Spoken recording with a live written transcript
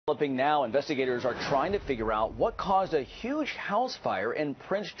Developing now, investigators are trying to figure out what caused a huge house fire in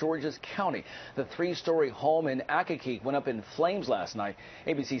Prince George's County. The 3-story home in Accokeek went up in flames last night.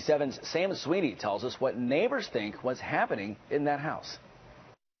 ABC 7's Sam Sweeney tells us what neighbors think was happening in that house.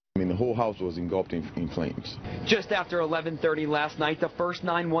 I mean, the whole house was engulfed in flames. Just after 11:30 last night, the first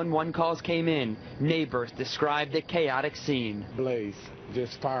 911 calls came in. Neighbors described the chaotic scene. Blaze,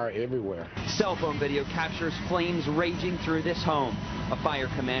 just fire everywhere. Cell phone video captures flames raging through this home. A fire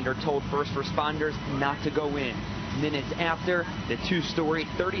commander told first responders not to go in. Minutes after, the 2-story,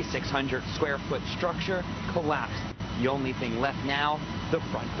 3,600 square foot structure collapsed. The only thing left now, the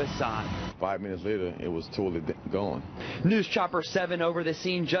front facade. 5 minutes later, it was totally gone. News Chopper 7 over the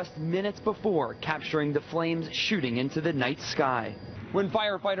scene just minutes before, capturing the flames shooting into the night sky. When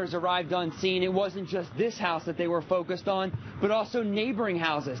firefighters arrived on scene, it wasn't just this house that they were focused on, but also neighboring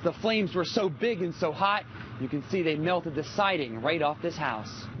houses. The flames were so big and so hot, you can see they melted the siding right off this house.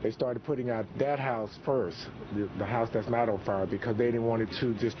 They started putting out that house first, the house that's not on fire, because they didn't want it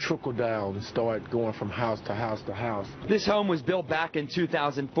to just trickle down and start going from house to house to house. This home was built back in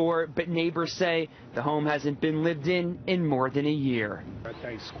 2004, but neighbors say the home hasn't been lived in more than a year. I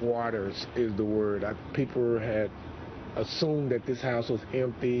think squatters is the word. People had assumed that this house was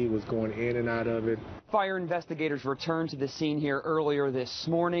empty, was going in and out of it. Fire investigators returned to the scene here earlier this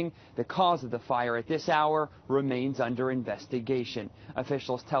morning. The cause of the fire at this hour remains under investigation.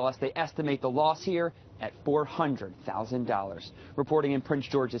 Officials tell us they estimate the loss here at $400,000. Reporting in Prince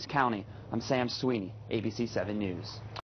George's County, I'm Sam Sweeney, ABC 7 News.